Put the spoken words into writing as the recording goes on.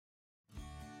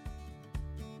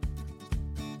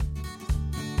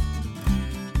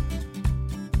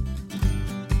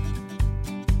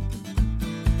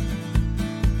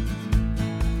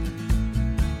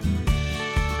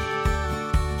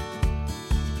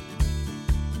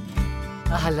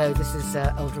Hello, this is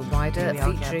Aldrin Wider,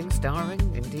 featuring, starring,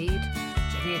 indeed,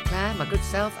 Jenny Eclair, my good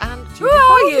self, and Judith. Who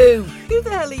are you? Who the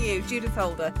hell are you? Judith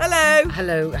Holder. Hello.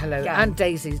 Hello. Yeah. And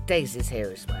Daisy's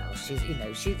here as well.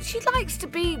 She's, she likes to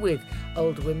be with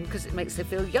older women because it makes her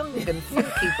feel young and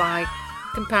funky by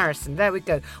comparison. There we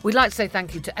go. We'd like to say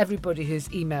thank you to everybody who's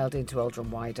emailed into Aldrin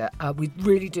Wider. We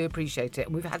really do appreciate it.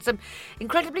 And we've had some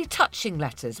incredibly touching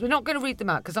letters. We're not going to read them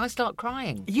out because I start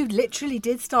crying. You literally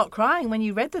did start crying when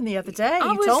you read them the other day.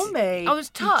 You told me. I was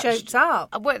touched. You choked up.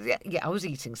 I was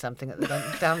eating something at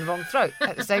down the wrong throat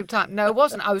at the same time. No, I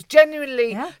wasn't. I was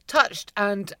genuinely touched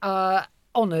and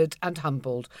honoured and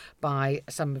humbled by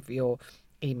some of your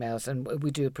emails, and we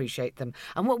do appreciate them.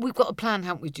 And we've got a plan,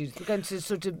 haven't we, Judith? We're going to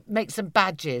sort of make some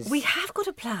badges. We have got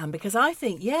a plan because I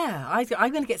think, I'm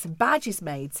going to get some badges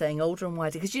made saying Older and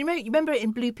Wider. Because you remember in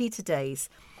Blue Peter days,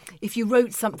 if you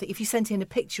wrote something, if you sent in a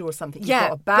picture or something, you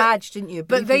got a badge, didn't you?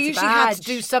 But they usually had to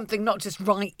do something, not just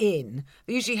write in.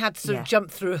 They usually had to sort of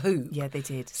jump through a hoop. Yeah, they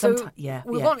did. So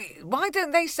why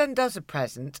don't they send us a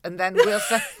present and then we'll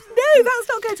send... No, that's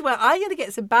not going to work. I'm going to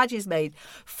get some badges made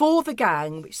for the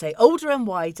gang, which say Older and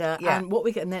Wider, and what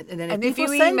we get, and then if you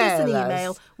send us an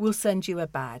email, we'll send you a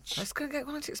badge. It's going to get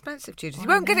quite expensive, Judith. You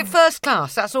won't get it first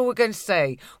class. That's all we're going to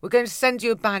say. We're going to send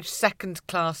you a badge second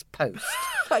class post.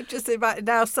 I'm just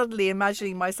suddenly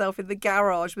imagining myself in the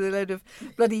garage with a load of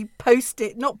bloody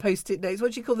not post-it notes.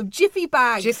 What do you call them? Jiffy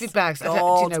bags. Jiffy bags. Do you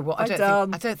know what? I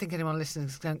don't think anyone listening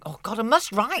is going, oh God, I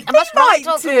must write. I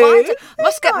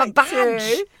must get my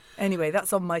badge. Anyway,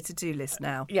 that's on my to-do list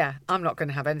now. Yeah, I'm not going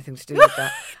to have anything to do with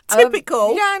that.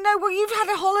 Typical. Yeah, no, well, you've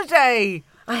had a holiday.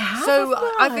 I have. So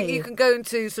I think you can go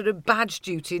into sort of badge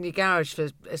duty in your garage for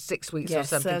 6 weeks or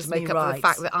something to make up for the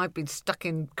fact that I've been stuck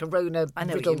in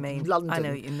Corona-riddled London. I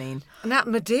know what you mean. And that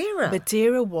Madeira.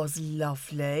 Madeira was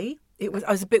lovely.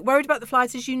 I was a bit worried about the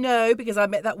flight, as you know, because I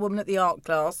met that woman at the art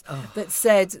class that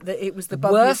said that it was the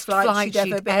bumpiest flight she'd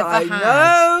ever been. I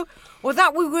know.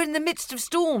 Well, we were in the midst of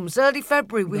storms. Early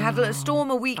February, we had a storm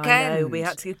a weekend. I know, we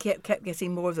had to kept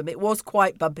getting more of them. It was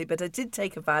quite bumpy, but I did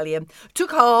take a Valium.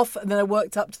 Took half, and then I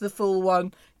worked up to the full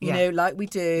one. You know, like we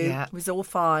do. Yeah. It was all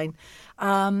fine.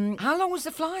 How long was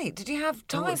the flight? Did you have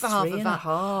time for half of that?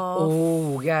 3.5.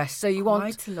 Oh, yes. So you want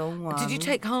quite a long one. Did you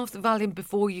take half the Valium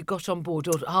before you got on board,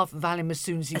 or half the Valium as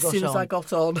soon as you got on? As soon as I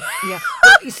got on. Yeah.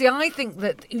 Well, you see, I think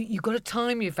that you've got to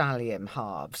time your Valium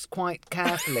halves quite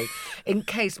carefully in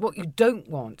case what you don't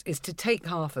want is to take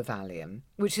half a Valium,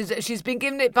 which is she's been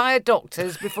given it by her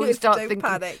doctors before you start thinking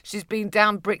panic. She's been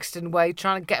down Brixton Way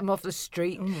trying to get them off the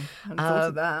street. I hadn't thought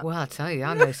of that. Well, I'll tell you,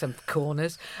 I know some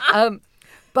corners.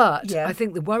 But I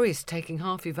think the worry is taking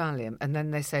half your Valium and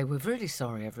then they say, we're really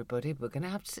sorry, everybody. We're going to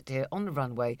have to sit here on the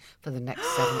runway for the next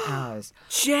 7 hours.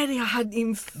 Jenny, I hadn't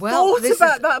even thought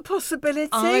about that possibility.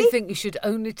 I think you should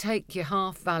only take your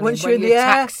half Valium when you're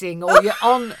taxiing or you're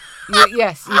on...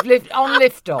 you've lived on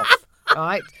liftoff,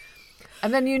 right?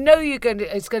 And then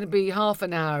it's going to be half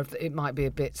an hour. It might be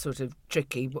a bit sort of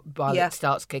tricky while it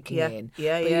starts kicking in.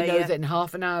 But you know that in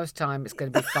half an hour's time it's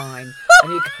going to be fine.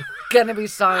 And you're going to be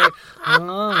kind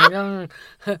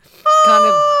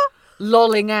of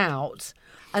lolling out.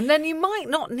 And then you might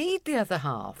not need the other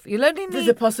half. You'll only need... There's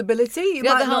a possibility. You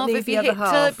might not need the other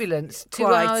half. If you hit turbulence 2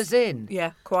 hours in.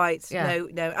 Yeah, quite. Yeah.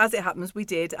 No. As it happens, we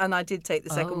did. And I did take the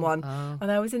second one.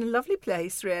 And I was in a lovely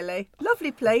place, really.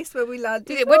 Lovely place where we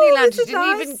landed. When you landed, you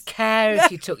didn't even care if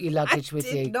you took your luggage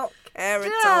with you. I did not care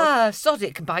at all. Sod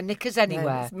it, can buy knickers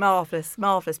anywhere. It was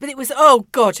marvellous. But it was, oh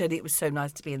God, Jenny, it was so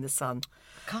nice to be in the sun.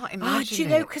 Can't imagine do you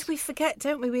know, because we forget,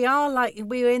 don't we?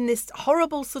 We're in this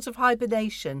horrible sort of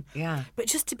hibernation. Yeah. But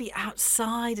just to be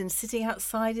outside and sitting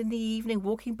outside in the evening,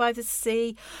 walking by the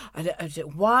sea, and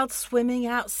wild swimming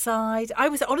outside.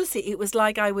 It was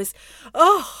like I was,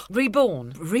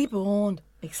 reborn.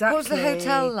 Exactly. What was the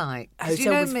hotel like?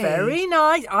 Hotel was very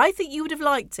nice. I think you would have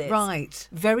liked it. Right.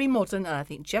 Very modern, and I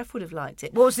think Jeff would have liked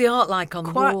it. What was the art like on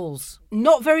the walls?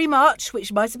 Not very much,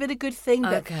 which might have been a good thing,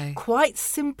 but quite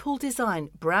simple design.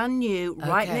 Brand new,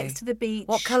 right next to the beach.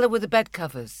 What colour were the bed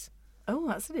covers? Oh,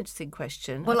 that's an interesting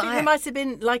question. Well, I think they might have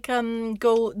been like bronzy.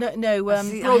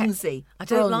 I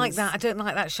don't like that. I don't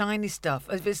like that shiny stuff.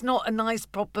 If it's not a nice,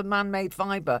 proper man-made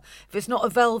fibre, if it's not a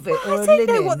velvet or a linen. I don't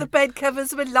know what the bed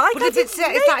covers were like. But if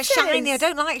that's shiny, I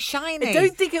don't like shiny. I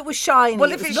don't think it was shiny.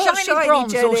 Well, if it's shiny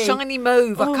bronze or shiny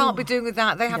mauve, I can't be doing with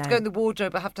that. They have to go in the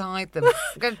wardrobe. I have to hide them. I'm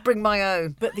going to bring my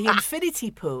own. But the infinity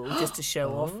pool, just to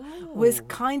show off, was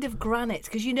kind of granite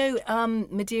because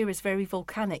Madeira is very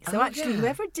volcanic. So actually,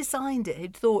 whoever designed designed it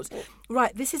had thought,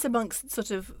 right, this is amongst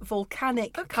sort of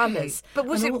volcanic colours. But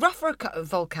was it rougher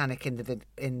volcanic in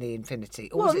the Infinity?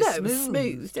 Or was it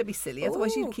smooth? Don't be silly,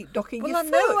 otherwise you'd keep knocking your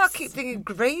foot. Well, I know, I keep thinking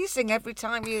grazing every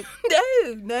time you...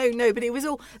 No, but it was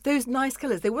all those nice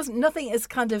colours. There wasn't nothing as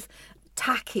kind of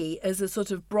tacky as a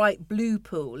sort of bright blue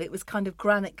pool. It was kind of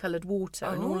granite coloured water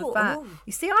and all of that.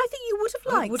 You see, I think you would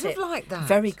have liked it. I would have liked that.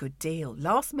 Very good deal.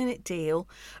 Last minute deal.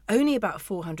 Only about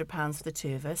 £400 for the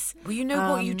two of us. Well, you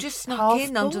know what? You just snuck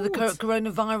in under the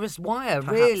coronavirus wire,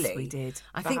 really. Perhaps we did.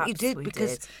 I think you did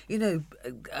because, you know,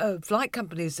 flight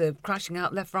companies are crashing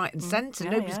out left, right and centre.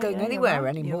 Nobody's going anywhere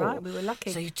anymore. You're right. We were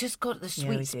lucky. So you just got the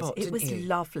sweet spot, didn't you? It was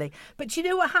lovely. But do you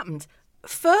know what happened?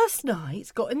 First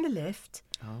night, got in the lift,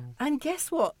 and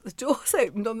guess what? The doors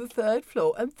opened on the 3rd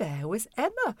floor, and there was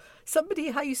Emma,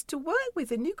 somebody I used to work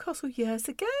with in Newcastle years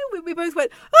ago. We both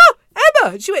went, "Oh,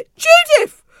 Emma!" And she went,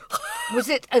 "Judith!" Was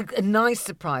it a nice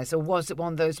surprise, or was it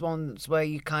one of those ones where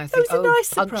you kind of think, it was a nice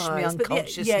surprise, punch me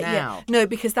unconscious now? Yeah. No,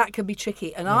 because that can be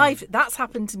tricky. And that's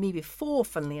happened to me before,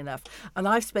 funnily enough. And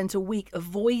I've spent a week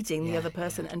avoiding the other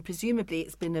person, and presumably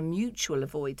it's been a mutual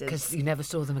avoidance. Because you never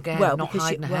saw them again, not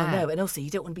hiding a hand. Well, no, and also you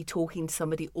don't want to be talking to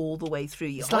somebody all the way through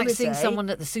your holiday. It's like seeing someone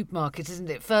at the supermarket, isn't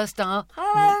it? First hour,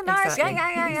 hello, nice, exactly,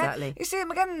 yeah. Exactly. You see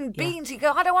them again, beans, you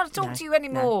go, I don't want to talk to you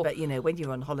anymore. No. But, you know, when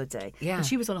you're on holiday, and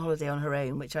she was on holiday on her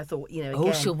own, which I thought, you know,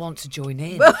 again, she'll want to join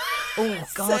in. Oh,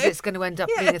 God, it's going to end up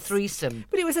being a threesome.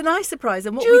 But it was a nice surprise.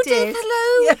 And what Judith, we did...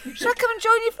 hello. Yeah. Should I come and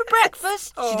join you for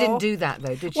breakfast? She didn't do that,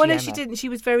 though, did she, Well, no, Emma? she didn't. She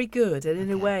was very good. And in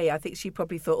a way, I think she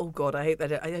probably thought, oh, God, I hope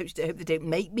they don't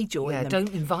make me join them.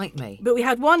 Don't invite me. But we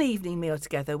had one evening meal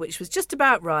together, which was just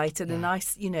about right, and a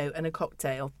nice, you know, and a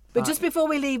cocktail. But just before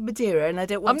we leave Madeira, and I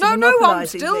don't want to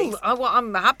monopolise things.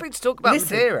 I'm happy to talk about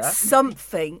Madeira.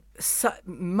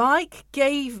 Mike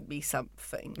gave me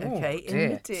something, in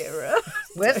Madeira.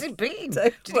 Where's it been?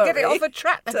 Did he get it off a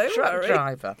truck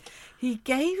driver? He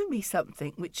gave me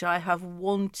something which I have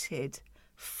wanted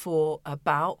for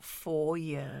about 4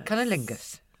 years.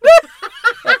 Cunnilingus.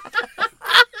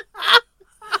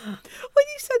 When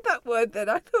you said that word then,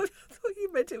 I thought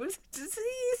you meant it was a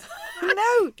disease.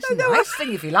 No, it's a nice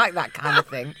thing if you like that kind of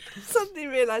thing. Suddenly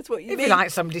realised what you mean. If you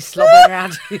like somebody slobbering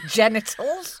around your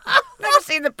genitals. Never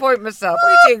seen the point myself.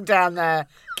 What are you doing down there?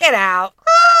 Get out.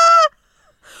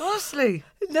 Honestly.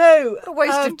 No. What a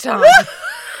waste of time.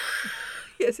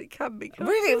 Yes, it can be.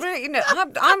 Really, you know,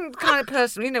 I'm the kind of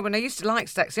person, you know, when I used to like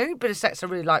sex, the only bit of sex I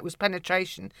really liked was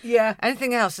penetration. Yeah.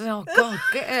 Anything else, oh, God,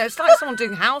 it's like someone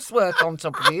doing housework on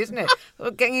top of you, isn't it?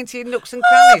 Getting into your nooks and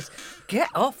crannies. Get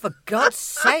off, for God's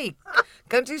sake.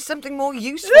 Go and do something more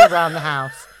useful around the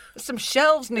house. Some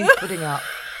shelves need putting up.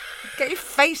 Get your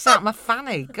face out my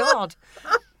fanny, God.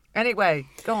 Anyway,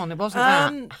 go on, it wasn't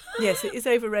that. Yes, it is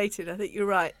overrated, I think you're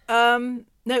right.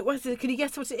 No, can you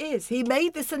guess what it is? He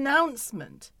made this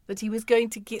announcement that he's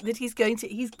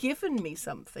given me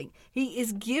something. He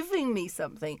is giving me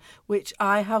something which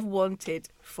I have wanted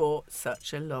for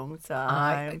such a long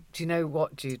time. Do you know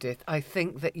what, Judith? I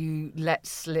think that you let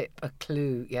slip a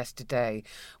clue yesterday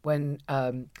when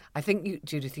I think you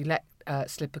let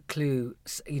slip a clue.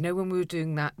 You know when we were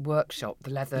doing that workshop, the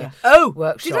leather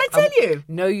workshop. Did I tell you?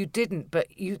 No, you didn't. But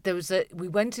we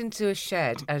went into a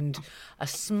shed and a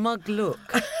smug look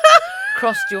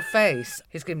crossed your face.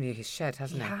 He's given you his shed,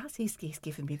 hasn't he? He has. He's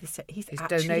given me this. He's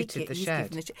donated the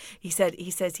shed. He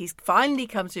says he's finally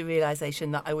come to a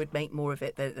realisation that I would make more of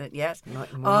it than yet.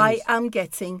 I am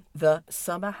getting the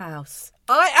summer house.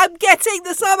 Right,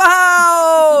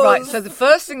 so the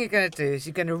first thing you're going to do is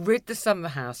you're going to rid the summer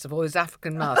house of all his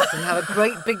African masks and have a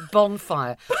great big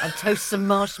bonfire and toast some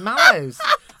marshmallows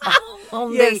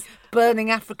on the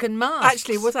burning African masks.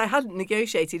 Actually, what I hadn't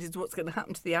negotiated is what's going to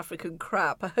happen to the African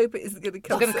crap. I hope it isn't going to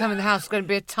come. It's going to come in the house. It's going to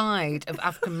be a tide of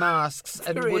African masks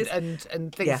and wood and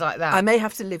things like that. I may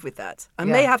have to live with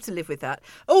that.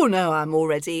 Oh no, I'm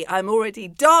already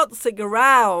dancing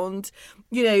around,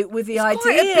 you know, with the ideas.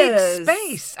 Quite a big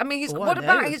space. I mean, what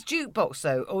about his jukebox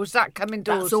though? Or is that come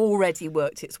indoors? That's already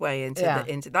worked its way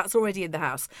into that's already in the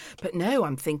house. But no,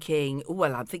 I'm thinking,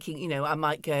 you know, I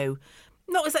might go.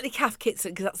 Not exactly Kath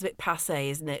Kitson because that's a bit passé,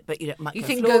 isn't it? But you know, might you go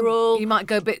think floral. You might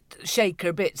go a bit shaker,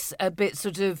 a bit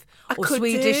sort of or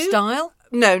Swedish style.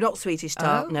 No, not Swedish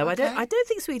style. Oh, no, okay. I don't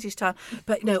think Swedish style.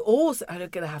 But no, also I'm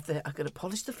going to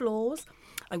polish the floors.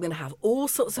 I'm going to have all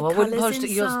sorts of colours inside.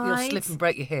 You'll slip and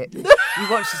break your hip. You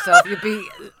watch yourself. You'll be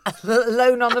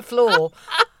alone on the floor.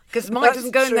 Because Mike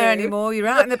doesn't go in there anymore. You're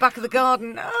out in the back of the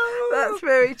garden. Oh, that's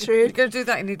very true. You're going to do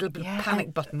that. You need a little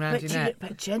panic button around your neck.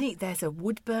 But Jenny, there's a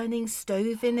wood-burning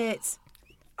stove in it.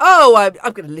 Oh,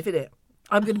 I'm going to live in it.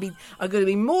 I'm going to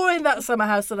be more in that summer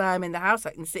house than I am in the house.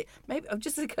 I can see. Maybe it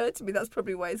just occurred to me that's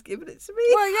probably why he's given it to me.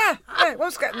 Well, yeah.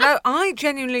 No, I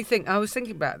genuinely think, I was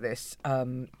thinking about this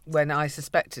when I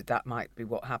suspected that might be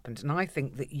what happened. And I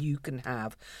think that you can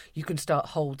start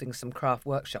holding some craft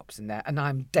workshops in there. And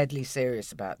I'm deadly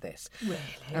serious about this. Really?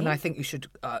 And I think you should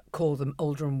call them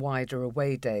older and wider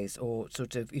away days, or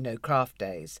sort of, craft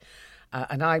days.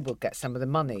 And I will get some of the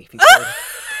money if you call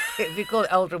if you call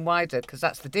it older and wider, because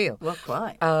that's the deal. Well,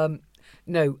 quite.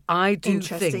 No, I do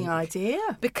Interesting idea.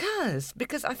 Because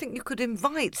I think you could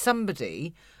invite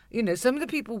somebody, some of the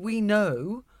people we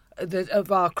know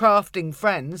of our crafting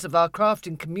friends, of our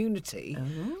crafting community.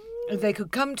 Oh. They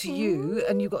could come to you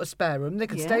and you've got a spare room. They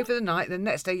could stay for the night. The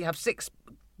next day you have 6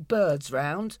 birds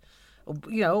round,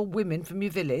 or women from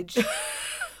your village.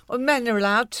 Or men are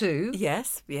allowed to.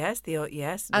 Yes. Not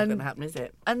going to happen, is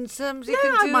it? And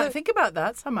I might think about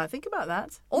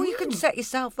that. Or you can set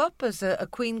yourself up as a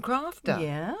queen crafter.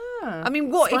 Yeah. I mean,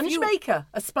 what if you...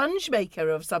 A sponge maker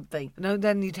of something. No,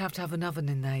 then you'd have to have an oven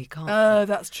in there. You can't. Oh,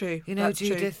 that's true. That's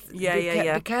Judith. True.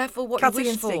 Yeah. Be careful what Cutting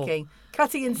you and wish for. sticking.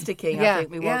 Cutting and sticking, I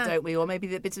think we want, don't we? Or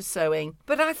maybe a bit of sewing.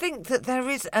 But I think that there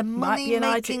is a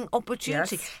money-making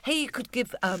opportunity. Yes. Hey, you could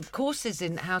give courses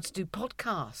in how to do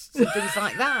podcasts and things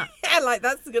like that. Yeah,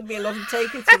 that's going to be a lot of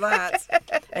takers for that.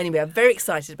 Anyway, I'm very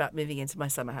excited about moving into my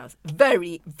summer house.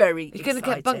 Very, very excited. You're going to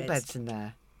get bunk beds in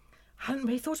there? I hadn't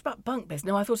really thought about bunk beds.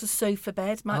 No, I thought a sofa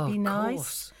bed might be nice. Of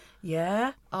course.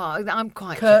 Yeah. Oh, I'm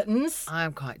quite... Curtains.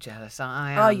 I'm quite jealous.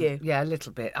 I am. Are you? Yeah, a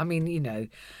little bit. I mean,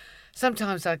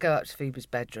 sometimes I go up to Phoebe's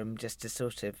bedroom just to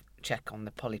sort of check on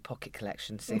the Polly Pocket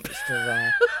collection, see if it's still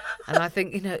there. And I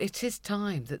think, it is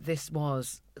time that this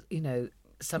was,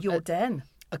 Your den.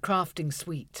 A crafting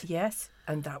suite. Yes,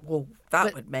 and that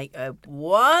would make a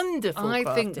wonderful crafting suite.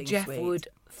 I think Jeff would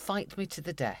fight me to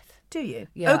the death. Do you?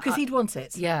 Yeah, because he'd want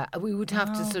it. Yeah, we would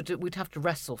have to we'd have to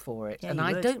wrestle for it, Yeah, and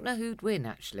I don't know who'd win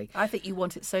actually. I think you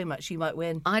want it so much you might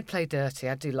win. I'd play dirty.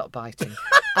 I'd do a lot of biting.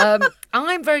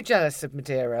 I'm very jealous of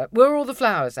Madeira. Were all the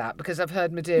flowers out? Because I've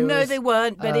heard Madeira. No, they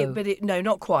weren't. But no,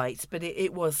 not quite. But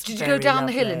it was. Did you go down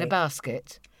lovely. the hill in a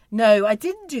basket? No, I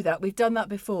didn't do that. We've done that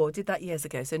before. Did that years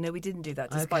ago. So no, we didn't do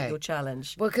that despite your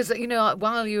challenge. Well, because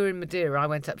while you were in Madeira, I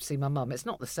went up to see my mum. It's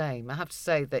not the same. I have to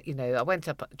say that I went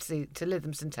up to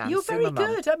Lytham St Anne's. You're very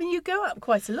good. I mean, you go up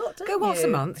quite a lot, don't you? Go once a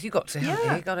month. You got to.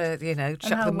 Yeah. You got to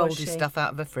chuck the mouldy stuff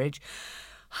out of the fridge.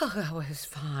 Oh, it was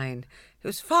fine. It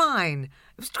was fine.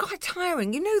 It was quite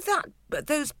tiring.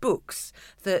 Those books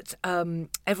that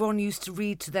everyone used to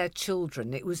read to their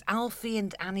children. It was Alfie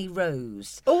and Annie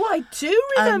Rose. Oh, I do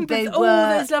remember.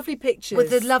 Those lovely pictures. With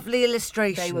the lovely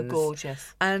illustrations. They were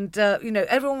gorgeous. And,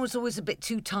 everyone was always a bit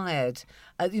too tired.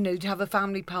 You'd have a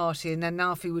family party and then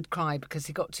Alfie would cry because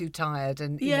he got too tired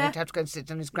and he'd have to go and sit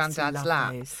on his granddad's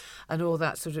lap and all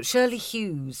that sort of... Shirley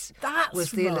Hughes was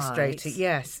the illustrator.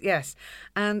 Yes.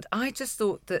 And I just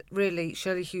thought that really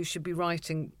Shirley Hughes should be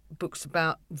writing books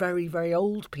about very, very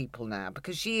old people now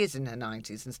because she is in her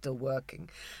 90s and still working.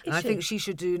 And I think she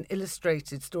should do an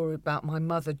illustrated story about my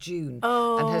mother, June,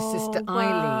 and her sister,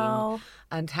 Eileen,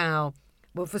 and how...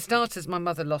 Well, for starters, my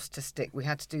mother lost her stick. We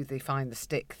had to do the find the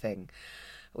stick thing,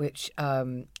 which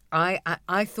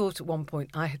I thought at one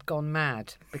point I had gone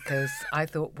mad because I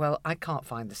thought, well, I can't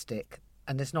find the stick.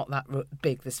 And it's not that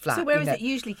big, this flat. So where is it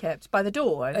usually kept? By the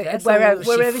door, I guess? Wherever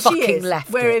she is.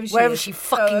 left Wherever it. She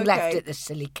fucking left it, the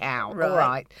silly cow. Right. All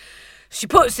right. She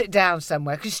puts it down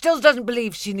somewhere because she still doesn't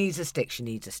believe she needs a stick. She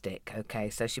needs a stick, okay?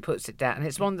 So she puts it down. And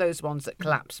it's one of those ones that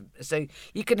collapse. So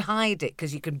you can hide it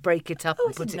because you can break it up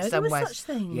and put it somewhere. There were such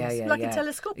things. Yeah. Like a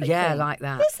telescopic Yeah, thing. like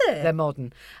that. Is it? They're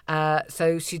modern.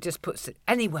 So she just puts it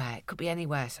anywhere. It could be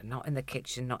anywhere. So not in the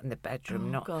kitchen, not in the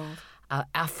bedroom. God.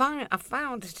 I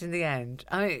found it in the end.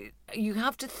 You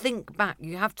have to think back.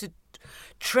 You have to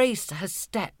trace her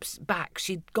steps back.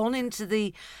 She'd gone into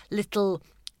the little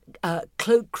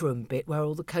cloakroom bit where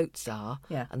all the coats are,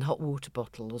 and hot water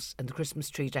bottles and the Christmas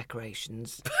tree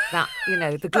decorations. That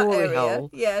the glory hole.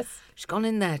 Yes. She's gone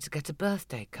in there to get a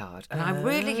birthday card, and I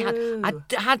really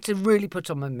had to really put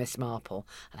on my Miss Marple,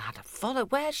 and I had to follow.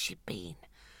 Where's she been?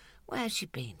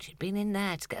 She'd been in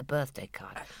there to get a birthday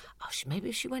card.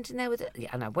 Maybe she went in there with it. Yeah,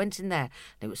 and I went in there,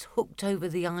 and it was hooked over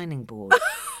the ironing board.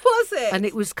 Was it? And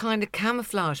it was kind of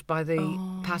camouflaged by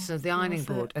the pattern of the ironing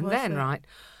board. And then, right,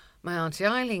 my Auntie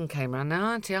Eileen came round.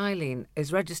 Now, Auntie Eileen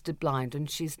is registered blind, and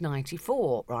she's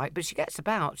 94, right? But she gets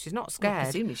about. She's not scared. Well,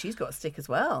 presumably she's got a stick as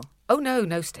well. Oh,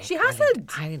 no stick. She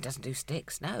hasn't. Eileen doesn't do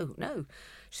sticks. No.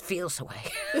 She feels her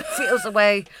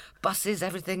way. Buses,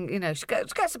 everything. She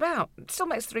gets about. Still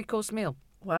makes a 3-course meal.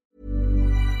 Wow.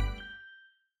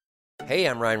 Hey,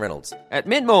 I'm Ryan Reynolds. At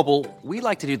Mint Mobile, we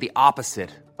like to do the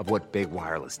opposite of what Big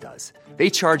Wireless does. They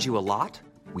charge you a lot,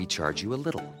 we charge you a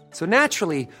little. So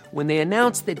naturally, when they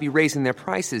announced they'd be raising their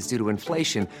prices due to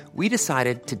inflation, we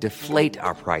decided to deflate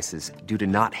our prices due to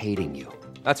not hating you.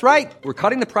 That's right. We're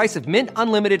cutting the price of Mint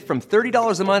Unlimited from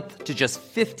 $30 a month to just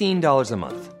 $15 a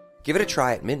month. Give it a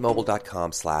try at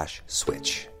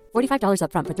mintmobile.com/switch. $45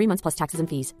 up front for 3 months plus taxes and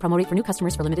fees. Promo rate for new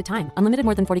customers for limited time. Unlimited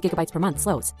more than 40 gigabytes per month.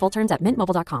 Slows full terms at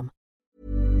mintmobile.com.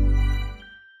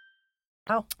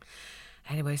 Oh.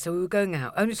 Anyway, so we were going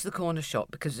out, only to the corner shop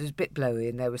because it was a bit blowy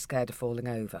and they were scared of falling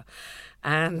over.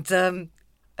 And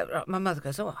my mother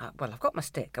goes, well, I've got my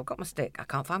stick. I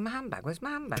can't find my handbag. Where's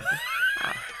my handbag?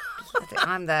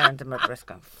 I'm there under my breast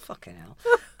going, fucking hell.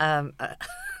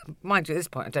 Mind you, at this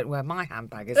point, I don't know where my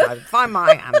handbag is. I find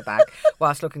my handbag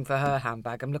whilst looking for her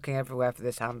handbag. I'm looking everywhere for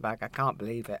this handbag. I can't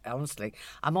believe it, honestly.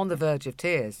 I'm on the verge of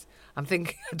tears. I'm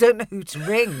thinking, I don't know who to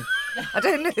ring. I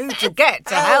don't know who to get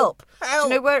to help. Do you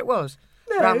know where it was?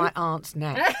 No. Around my aunt's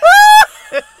neck.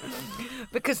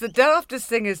 Because the daftest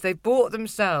thing is they bought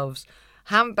themselves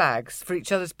handbags for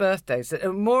each other's birthdays that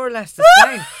are more or less the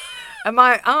same. And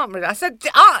my aunt, I said,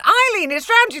 Eileen, it's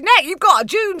round your neck. You've got a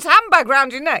June's handbag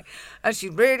round your neck. And she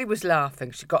really was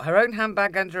laughing. She got her own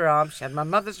handbag under her arm. She had my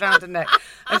mother's round her neck.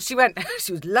 And she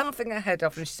was laughing her head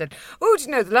off. And she said, oh, do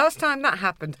you know, the last time that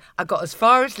happened, I got as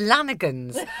far as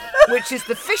Lanigan's, which is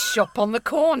the fish shop on the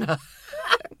corner.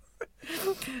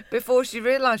 Before she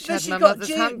realised she had my mother's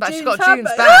handbag. She got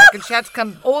June's bag. And she had to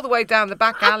come all the way down the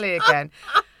back alley again.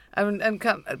 And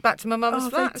come back to my mum's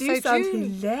flat. They do sound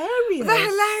hilarious. They're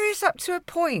hilarious up to a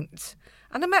point.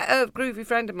 And I met a groovy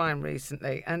friend of mine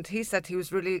recently, and he said he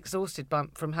was really exhausted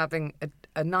from having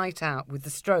a night out with the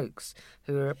Strokes,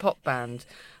 who are a pop band,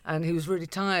 and he was really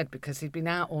tired because he'd been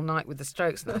out all night with the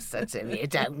Strokes. And I said to him, you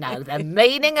don't know the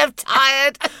meaning of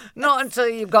tired. Not until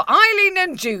you've got Eileen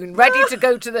and June ready to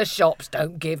go to the shops.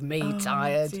 Don't give me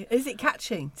tired. Dear. Is it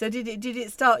catching? So did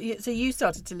it start? So you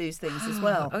started to lose things as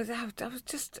well? I was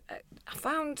just, I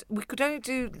found we could only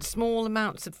do small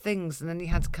amounts of things, and then you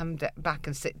had to come back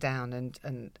and sit down and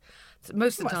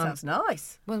most of the time. That sounds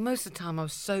nice. Well, most of the time I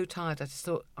was so tired. I just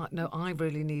thought, no, I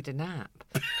really need a nap.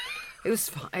 It was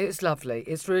fun. It was lovely.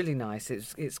 It's really nice.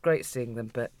 It's great seeing them,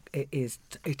 but it is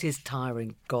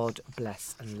tiring. God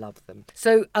bless and love them.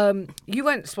 So you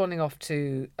went swanning off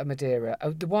to Madeira.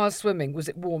 While swimming, was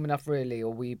it warm enough really,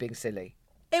 or were you being silly?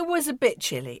 It was a bit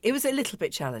chilly. It was a little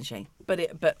bit challenging, but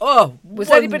was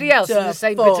anybody else in the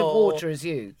same bit of water as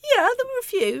you? Yeah, there were a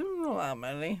few, not that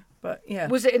many, but yeah.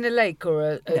 Was it in a lake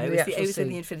or No, it was in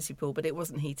the infinity pool, but it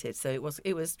wasn't heated, so it was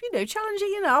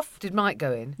challenging enough. Did Mike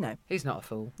go in? No, he's not a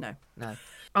fool. No.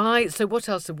 So what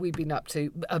else have we been up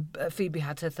to? Phoebe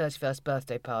had her 31st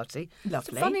birthday party. Lovely. It's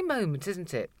a funny moment,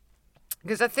 isn't it?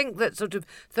 Because I think that sort of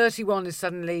 31 is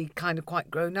suddenly kind of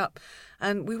quite grown up.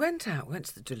 And we went to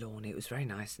the Delaunay. It was very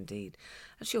nice indeed.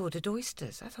 And she ordered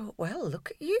oysters. I thought, well,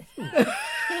 look at you. Who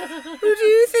do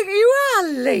you think you are,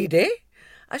 lady?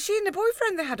 She and the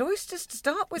boyfriend, they had oysters to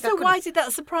start with. So why did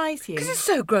that surprise you? Because it's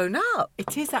so grown up.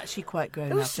 It is actually quite grown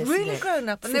up. It was isn't really it? grown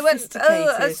up. And they went,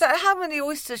 so how many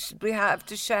oysters should we have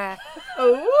to share?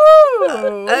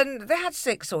 Oh. And they had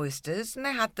 6 oysters, and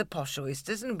they had the posh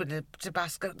oysters and a bit of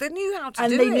Tabasco. They knew how to do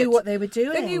it. And they knew what they were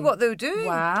doing. They knew what they were doing.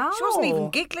 Wow. She wasn't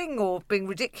even giggling or being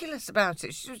ridiculous about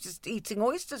it. She was just eating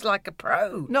oysters like a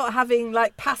pro. Not having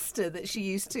like pasta that she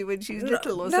used to when she was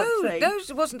little or something. No,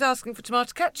 she wasn't asking for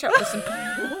tomato ketchup or something.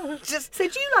 So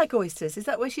do you like oysters? Is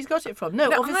that where she's got it from?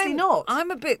 No, obviously not.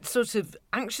 I'm a bit sort of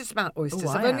anxious about oysters.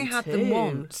 I've I only am had too. them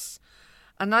once.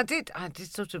 And I did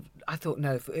sort of, I thought,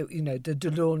 no, the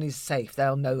Delaunay's safe.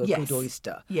 They'll know a good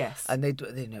oyster. Yes. And they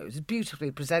know it was beautifully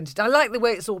presented. I like the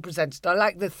way it's all presented. I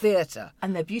like the theatre.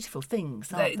 And they're beautiful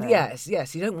things, aren't they? Yes.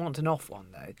 You don't want an off one,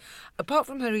 though. Apart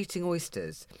from her eating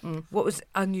oysters, what was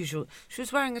unusual, she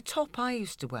was wearing a top I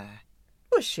used to wear.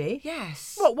 Was she?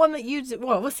 Yes. What, one that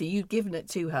obviously you'd given it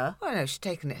to her. Well, no, she'd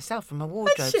taken it herself from my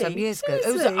wardrobe she? some years ago.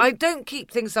 Seriously? I don't keep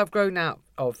things I've grown out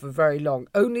of for very long.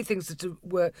 Only things that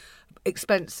were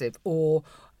expensive or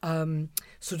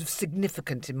sort of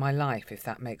significant in my life, if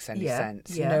that makes any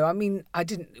sense. Yeah. You know, I mean,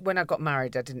 when I got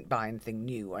married, I didn't buy anything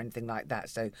new or anything like that.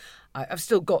 So I've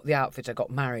still got the outfit I got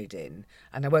married in,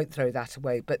 and I won't throw that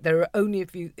away. But there are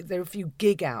a few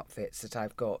gig outfits that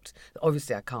I've got that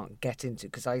obviously I can't get into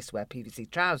because I used to wear PVC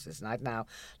trousers, and I'd now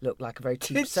look like a very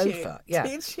cheap sofa. Yeah.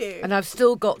 Did you? And I've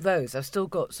still got those. I've still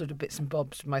got sort of bits and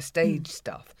bobs from my stage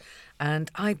stuff. And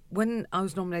when I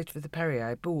was nominated for the Perrier,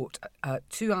 I bought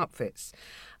 2 outfits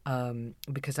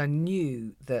because I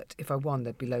knew that if I won,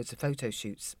 there'd be loads of photo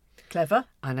shoots. Clever.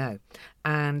 I know.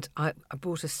 And I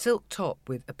bought a silk top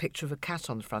with a picture of a cat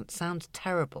on the front. Sounds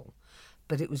terrible,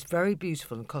 but it was very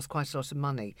beautiful and cost quite a lot of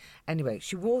money. Anyway,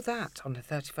 she wore that on her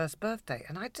 31st birthday,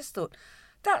 and I just thought,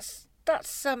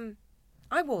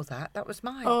 I wore that. That was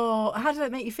mine. Oh, how did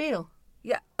that make you feel?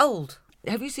 Yeah, old.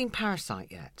 Have you seen Parasite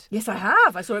yet? Yes, I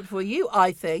have. I saw it before you,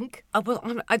 I think. Oh,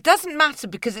 well, it doesn't matter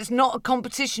because it's not a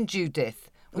competition, Judith.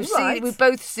 We've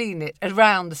both seen it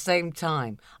around the same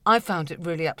time. I found it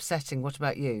really upsetting. What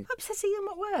about you? Upsetting in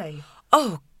what way?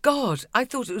 Oh, God. I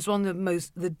thought it was one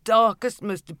of the darkest,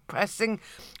 most depressing.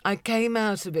 I came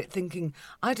out of it thinking,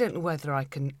 I don't know whether I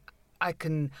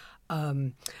can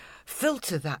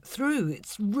filter that through.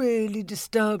 It's really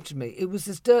disturbed me. It was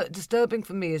as disturbing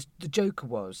for me as the Joker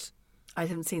was. I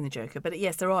haven't seen the Joker, but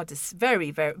yes, there are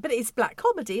very, very... But it's black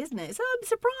comedy, isn't it? So I'm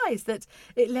surprised that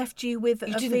it left you with a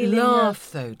feeling... You didn't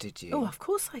laugh, though, did you? Oh, of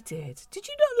course I did. Did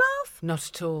you not laugh? Not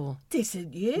at all.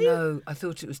 Didn't you? No, I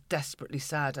thought it was desperately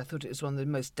sad. I thought it was one of the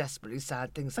most desperately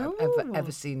sad things I've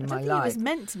ever seen in my life. I don't think it was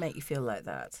meant to make you feel like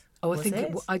that. Oh, I think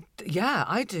it?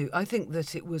 I do. I think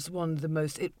that it was one of the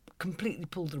most... It completely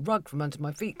pulled the rug from under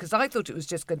my feet because I thought it was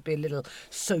just going to be a little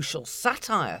social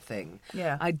satire thing.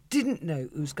 Yeah. I didn't know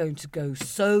it was going to go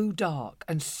so dark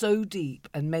and so deep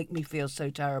and make me feel so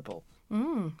terrible.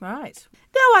 Right.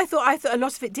 No, I thought a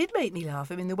lot of it did make me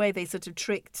laugh. I mean, the way they sort of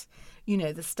tricked,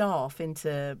 the staff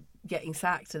into getting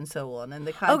sacked and so on, and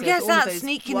the kind of yes, all that those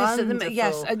sneakiness of them. wonderful...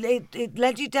 Yes, it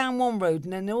led you down one road,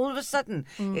 and then all of a sudden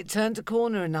it turned a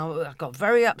corner, and I got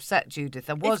very upset, Judith.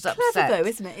 I was upset. It's clever, though,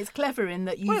 isn't it? It's clever in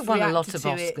that you've won reacted a lot of to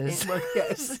Oscars.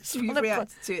 Yes, you've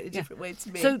reacted to it in a different way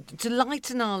to me. So to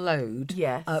lighten our load,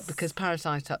 yes, because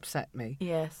Parasite upset me.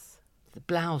 Yes. The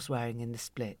blouse wearing in The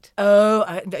Split. Oh,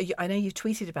 I know you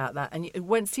tweeted about that, and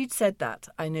once you'd said that,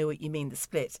 I know what you mean. The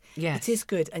Split. Yes, it is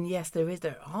good, and yes, there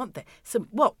aren't there some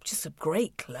just some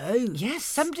great clothes. Yes,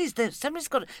 somebody's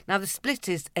got. Now The Split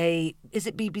is it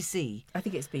BBC? I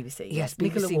think it's BBC. Yes,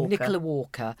 BBC. Nicola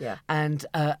Walker. Yeah, and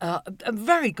a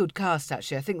very good cast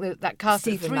actually. I think that cast.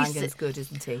 Stephen Mangan's good,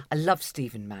 isn't he? I love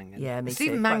Stephen Mangan. Yeah, me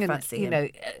Stephen too. Mangan. Quite fancy him.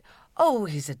 Oh,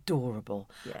 he's adorable.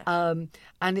 Yeah.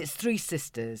 And it's three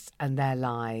sisters and their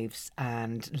lives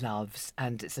and loves,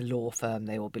 and it's a law firm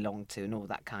they all belong to and all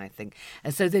that kind of thing.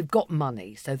 And so they've got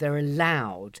money, so they're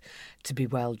allowed to be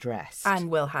well dressed and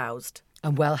well housed.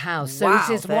 And well housed. So wow,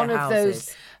 it is one of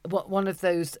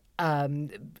those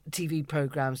TV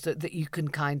programmes that you can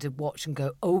kind of watch and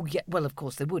go, oh yeah, well of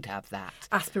course they would have that.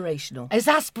 Aspirational. It's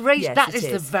aspirational. Yes, that is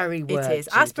the very word. It is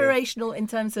aspirational in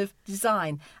terms of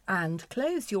design and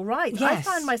clothes. You're right. Yes. I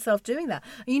find myself doing that.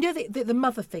 You know the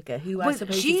mother figure who I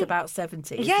suppose is about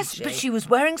 70. Yes, but she was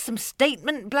wearing some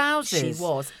statement blouses. She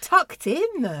was tucked in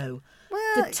though.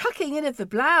 Well, the tucking in of the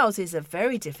blouse is a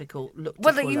very difficult look to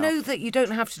Well, pull you off. know that you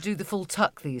don't have to do the full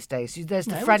tuck these days. There's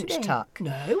the French tuck.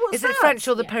 No, what's Is it that? French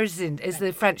or the Parisian? Is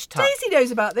the French tuck? Daisy knows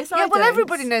about this. Yeah, I well, don't.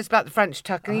 everybody knows about the French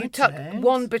tuck, and I you tuck don't.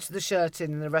 one bit of the shirt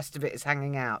in, and the rest of it is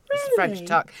hanging out. It's a French Really?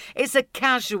 tuck. It's a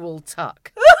casual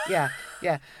tuck. Yeah.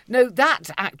 No, that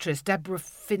actress, Deborah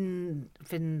Finlay,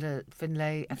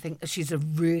 I think she's a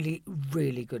really,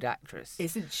 really good actress.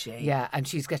 Isn't she? Yeah, and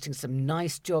she's getting some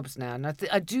nice jobs now. And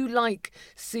I do like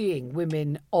seeing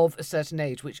women of a certain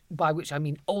age, by which I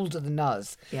mean older than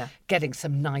us, getting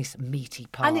some nice meaty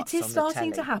parts. And it is on the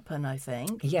starting to telly. happen, I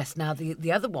think. Yes, now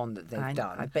the other one that they've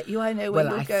done. I bet you I know where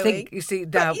well, you're I going. think, you see,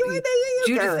 now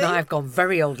Judith and I have gone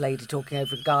very old lady talking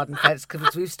over a garden fence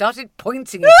because we've started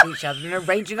pointing at each other and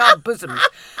arranging our bosoms.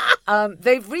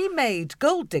 They've remade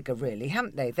Gold Digger, really,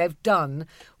 haven't they? They've done,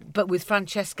 but with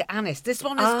Francesca Annis. This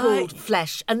one is called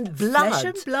Flesh and Blood. Flesh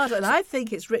and Blood, and I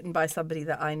think it's written by somebody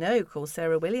that I know called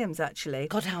Sarah Williams, actually.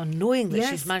 God, how annoying that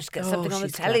she's managed to get something on the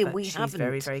telly and we she's haven't.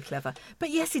 Very, very clever.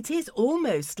 But yes, it is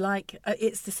almost like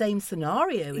it's the same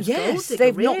scenario as Gold Yes, Digger,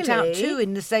 they've really. knocked out two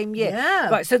in the same year. Yeah.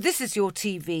 Right, so this is your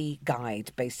TV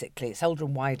guide, basically. It's Older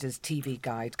and Wider's TV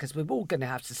guide, because we're all going to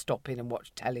have to stop in and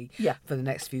watch telly for the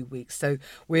next few weeks. So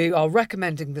we are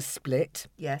recommending The Split,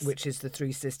 which is the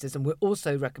three sisters, and we're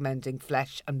also recommending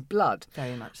Flesh and Blood.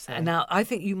 Very much so. And now, I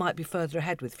think you might be further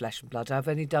ahead with Flesh and Blood. I've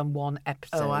only done one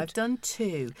episode. Oh, I've done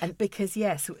two. And because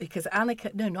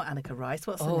Annika, no, not Annika Rice.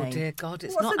 What's her name? Oh, dear God,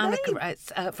 it's What's not her Annika name?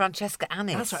 Rice. It's Francesca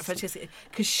Annis. That's right, Francesca.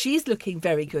 Because she's looking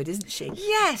very good, isn't she?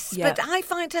 Yes, Yeah. but I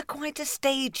find her quite a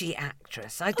stagey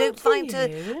actress. I Oh, don't do find her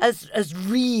you? as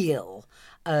real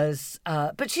as,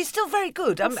 but she's still very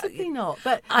good. Possibly not,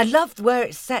 but I loved where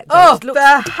it's set. Though.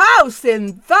 the house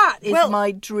in that is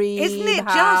my dream. Isn't it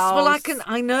house. just? Well,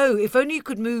 I know. If only you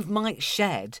could move Mike's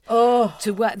shed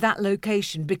to that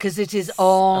location, because it is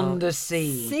on the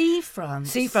sea.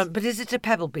 Seafront. But is it a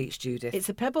pebble beach, Judith? It's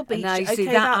a pebble beach. Now, you okay, see,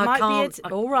 that might can't, be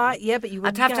it. All right, yeah, but you would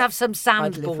I'd have to have some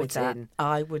sand brought in.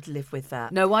 I would live with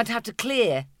that. No, I'd have to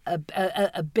clear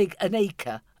an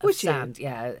acre of Would you? sand.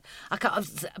 Yeah, I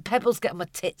can't. Pebbles get on my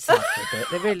tits after a bit.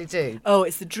 They really do. Oh,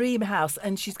 it's the dream house,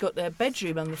 and she's got a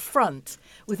bedroom on the front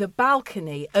with a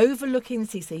balcony overlooking the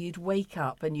sea, so you'd wake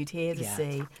up and you'd hear the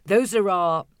sea. Those are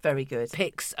our Very good.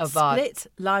 pics of Split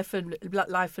Life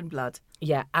and Blood.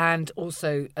 Yeah, and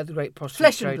also the Great Prostrate.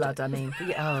 Flesh and Blood, I mean.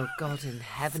 Oh, God in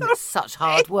heaven, it's such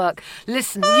hard work.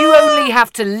 Listen, you only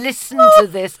have to listen to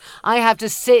this. I have to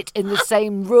sit in the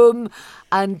same room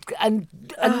and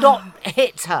not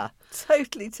hit her.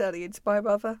 Totally telling it's my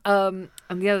mother. And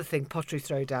the other thing, Pottery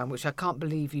Throwdown, which I can't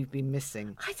believe you've been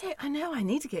missing. I know, I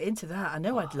need to get into that. I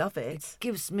know I'd love it.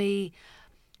 Gives me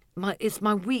it's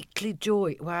my weekly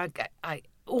joy where I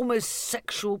almost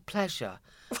sexual pleasure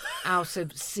out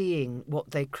of seeing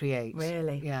what they create.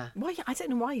 Really? Yeah. Why? I don't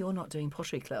know why you're not doing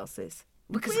pottery classes.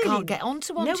 Because I can't get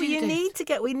onto one. No,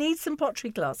 Judith. we need some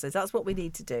pottery classes. That's what we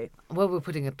need to do. Well, we're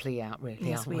putting a plea out, really.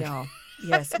 Yes, aren't we are.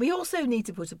 Yes, we also need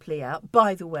to put a plea out,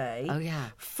 by the way. Oh, yeah.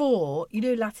 For,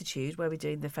 Latitude, where we're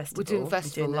doing the festival. We're doing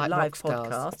festival the like live Rockstars.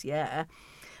 podcast, yeah.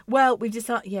 Well, we've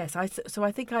decided, yes, so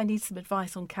I think I need some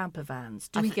advice on camper vans.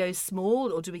 Do we go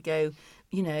small, or do we go,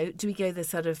 the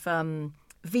sort of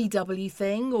VW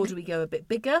thing, or do we go a bit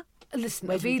bigger? Listen,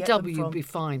 Where a do we get them VW from? would be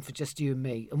fine for just you and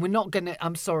me. And we're not going to,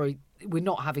 I'm sorry, we're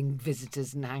not having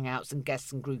visitors and hangouts and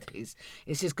guests and groupies.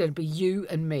 It's just going to be you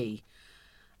and me.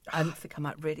 I think I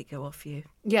might really go off you.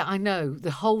 Yeah, I know.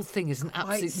 The whole thing is an Quite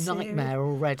absolute serious. nightmare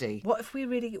already. What if we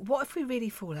really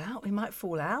fall out? We might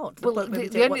fall out. Well, But we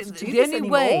the don't want to do only this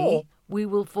way anymore. we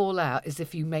will fall out is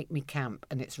if you make me camp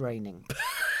and it's raining.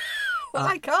 Well,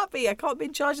 I can't be. I can't be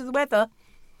in charge of the weather.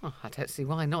 Oh, I don't see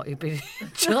why not. You'd be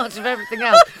in charge of everything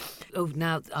else. Oh,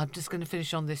 now I'm just going to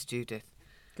finish on this, Judith.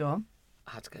 Go on.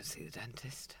 I had to go see the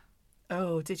dentist.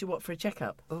 Oh, did you what, for a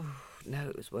checkup? Oh, no,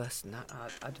 it was worse than that.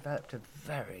 I developed a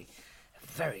very,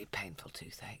 very painful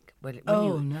toothache.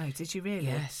 No, did you really?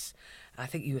 Yes. I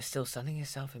think you were still sunning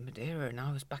yourself in Madeira, and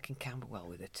I was back in Camberwell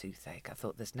with a toothache. I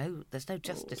thought there's no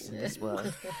justice in this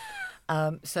world.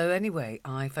 So anyway,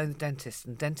 I phoned the dentist,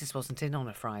 and the dentist wasn't in on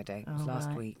a Friday. It was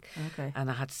last week. Okay. And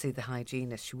I had to see the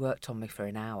hygienist. She worked on me for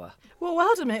an hour. Well,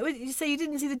 hold on a minute. You say you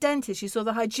didn't see the dentist, you saw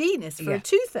the hygienist for a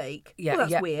toothache? Yeah, well,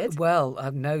 that's weird.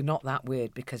 Well, no, not that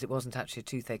weird, because it wasn't actually a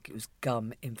toothache. It was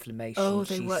gum inflammation. Oh,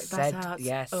 they she worked said, that out.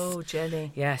 Yes. Oh,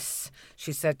 Jenny. Yes.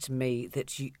 She said to me that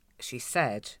she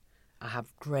said, I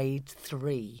have grade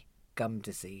 3 gum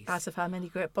disease. Out of how many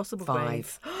possible 5.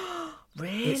 grades?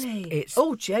 Really? It's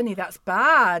Oh, Jenny, that's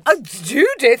bad. Oh,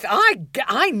 Judith,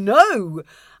 I know.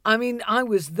 I mean, I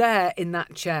was there in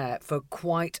that chair for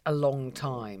quite a long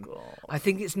time. I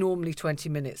think it's normally 20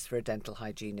 minutes for a dental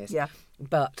hygienist. Yeah.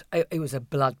 But it was a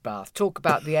bloodbath. Talk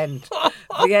about the end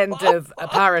of a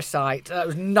Parasite. That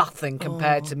was nothing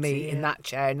compared to me in that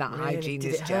chair, in that Really?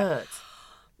 hygienist Did it chair.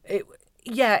 hurt?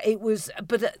 It was,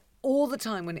 but all the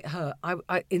time when it hurt,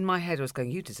 I in my head I was going,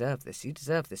 you deserve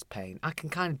this pain. I can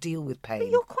kind of deal with pain. But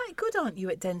you're quite good, aren't you,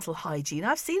 at dental hygiene?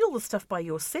 I've seen all the stuff by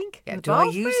your sink. Yeah, in the do I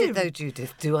use it bathroom. though,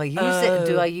 Judith? Do I use it, and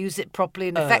do I use it properly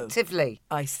and effectively?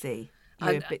 I see.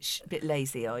 You're a bit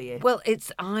lazy, are you? Well,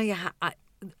 it's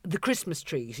the Christmas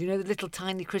trees, the little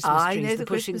tiny Christmas trees, know the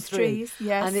pushing Christmas through. trees,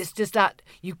 yes. And it's just that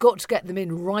you've got to get them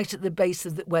in right at the base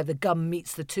of where the gum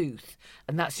meets the tooth,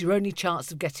 and that's your only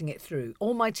chance of getting it through.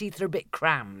 All my teeth are a bit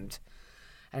crammed.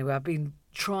 Anyway, I've been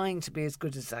trying to be as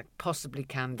good as I possibly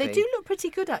can be. They do look pretty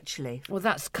good, actually. Well,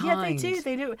 that's kind. Yeah, they do.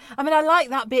 They do. I mean, I like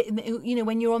that bit,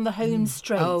 when you're on the home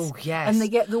straight. Oh, yes. And they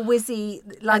get the whizzy,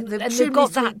 And the they've chimney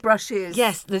got sweet that brushes.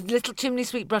 Yes, the little chimney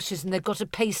sweet brushes, and they've got a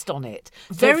paste on it.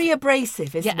 So Very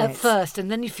abrasive, isn't yeah, it? at first, and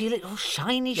then you feel it all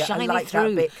shiny Yeah, through. I like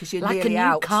that bit because you're like nearly a new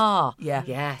out. car. Yeah.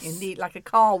 Yes. You need like a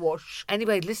car wash.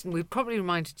 Anyway, listen, we've probably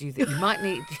reminded you that you might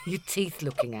need your teeth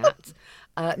looking at.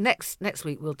 Next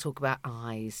week we'll talk about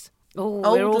eyes. Oh,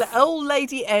 we're all Old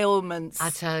lady ailments. I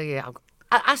tell you, I've got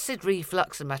acid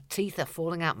reflux and my teeth are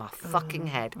falling out my fucking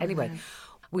head. Anyway,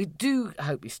 we do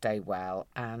hope you stay well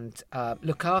and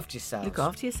look after yourselves. Look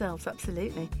after yourselves,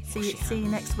 absolutely. See you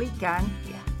next week, gang.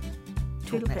 Yeah.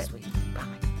 Talk Toodle next pip. week. Bye.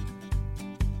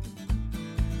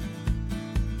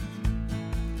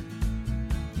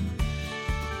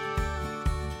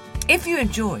 If you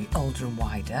enjoy Older and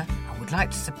Wider and would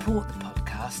like to support the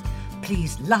podcast,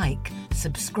 please like,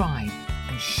 subscribe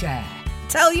and share.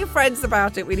 Tell your friends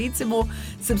about it. We need some more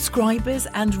subscribers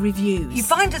and reviews. You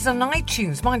find us on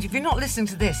iTunes. Mind you, if you're not listening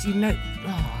to this, you know...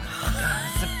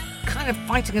 Oh, it's a kind of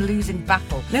fighting a losing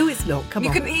battle. No, it's not. Come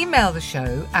on. You can email the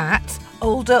show at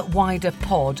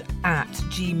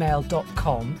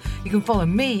olderwiderpod@gmail.com. You can follow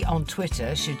me on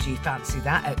Twitter, should you fancy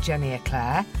that, at Jenny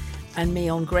Eclair. And me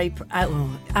on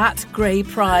at Grey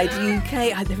Pride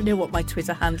UK. I never know what my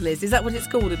Twitter handle is. Is that what it's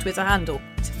called, a Twitter handle?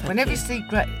 Whenever you say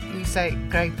Grey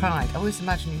Pride, I always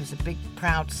imagine you as a big,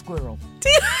 proud squirrel.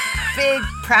 Big,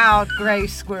 proud grey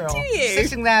squirrel. Do you?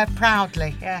 Sitting there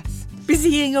proudly, yes.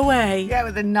 Busying away. Yeah,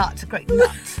 with a nut, a great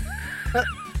nut.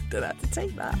 Don't have to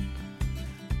take that.